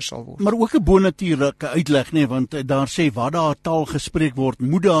geëvangeliseer sal word. Maar ook 'n bonatuurlike uitleg, nee, want daar sê, waar daar taal gespreek word,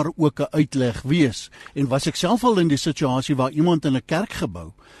 moet daar ook 'n uitleg wees. En was ek self al in die situasie waar iemand in 'n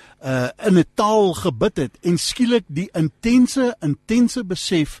kerkgebou in 'n taal gebid het, en skielik die intense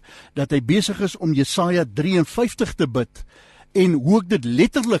besef dat hy besig is om Jesaja 53 te bid, en hoe ek dit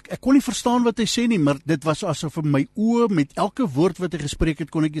letterlik, ek kon nie verstaan wat hy sê nie, maar dit was asof vir my oë, met elke woord wat hy gespreek het,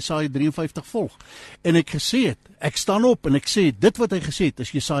 kon ek Jesaja 53 volg. En ek gesê het, ek staan op en ek sê, dit wat hy gesê het,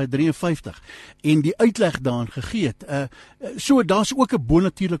 is Jesaja 53, en die uitleg daarin gegee het. So daar's ook 'n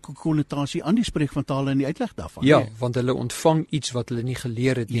bonatuurlike konnotasie aan die spreek van tale en die uitleg daarvan. Ja, want hulle ontvang iets wat hulle nie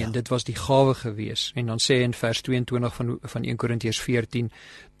geleer het nie, en dit was die gawe gewees. En dan sê in vers 22 van 1 Korintiërs 14,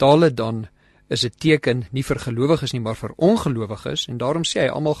 tale dan is 'n teken nie vir gelowiges nie, maar vir ongelowiges, en daarom sê hy,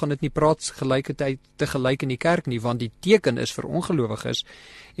 almal gaan dit nie praat tegelyk in die kerk nie, want die teken is vir ongelowiges.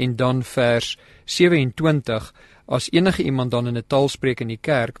 En dan vers 27, as enige iemand dan in 'n taal spreek in die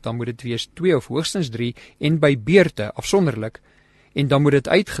kerk, dan moet dit wees 2 of hoogstens 3, en by beurte, afsonderlik, en dan moet dit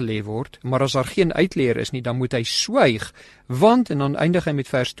uitgelê word, maar as daar geen uitleer is nie, dan moet hy swyg, want, en dan eindig hy met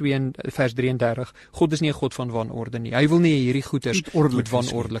vers 33, God is nie 'n God van wanorde nie, hy wil nie hierdie goeders moet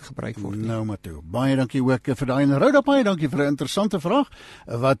wanordelijk gebruik word nie. Nou maar toe, baie dankie ook vir daai en Rhoda, baie dankie vir 'n interessante vraag,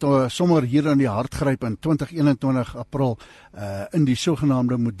 wat sommer hier aan die hart gryp in 2021 April, in die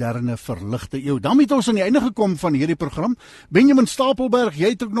sogenaamde moderne verligte eeu. Dan het ons aan die einde gekom van hierdie program. Benjamin Stapelberg, jy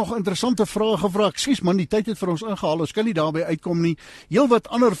het ook nog interessante vrae gevra. Ekskuus man, die tyd het vir ons ingehaal, ons kan nie daarby uitkom nie. Heel wat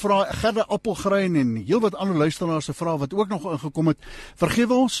ander vrae, Gerda Appelgrein en heel wat ander luisteraars se vrae wat ook nog ingekom het.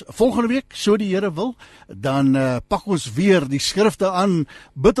 Vergewe ons, volgende week, so die Here wil, dan pak ons weer die skrifte aan,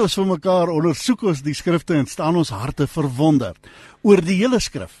 bid ons vir mekaar, ondersoek ons die skrifte en staan ons harte verwonderd oor die hele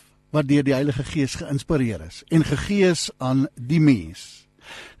skrif wat deur die Heilige Gees geïnspireer is en gegee is aan die mens.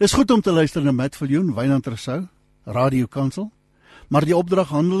 Dis goed om te luister na Matt Wynand, Radio Kansel, maar die opdrag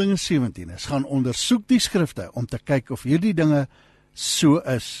Handelinge 17 is, gaan ondersoek die skrifte om te kyk of hierdie dinge so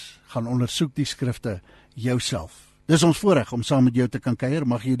is. Gaan ondersoek die skrifte jouself. Dis ons voorreg om saam met jou te kan kuier.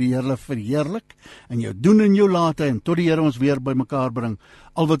 Mag jy die Here verheerlik in jou doen en jou late, en tot die Here ons weer by mekaar bring.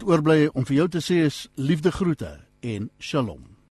 Al wat oorbly om vir jou te sê is liefde groete en shalom.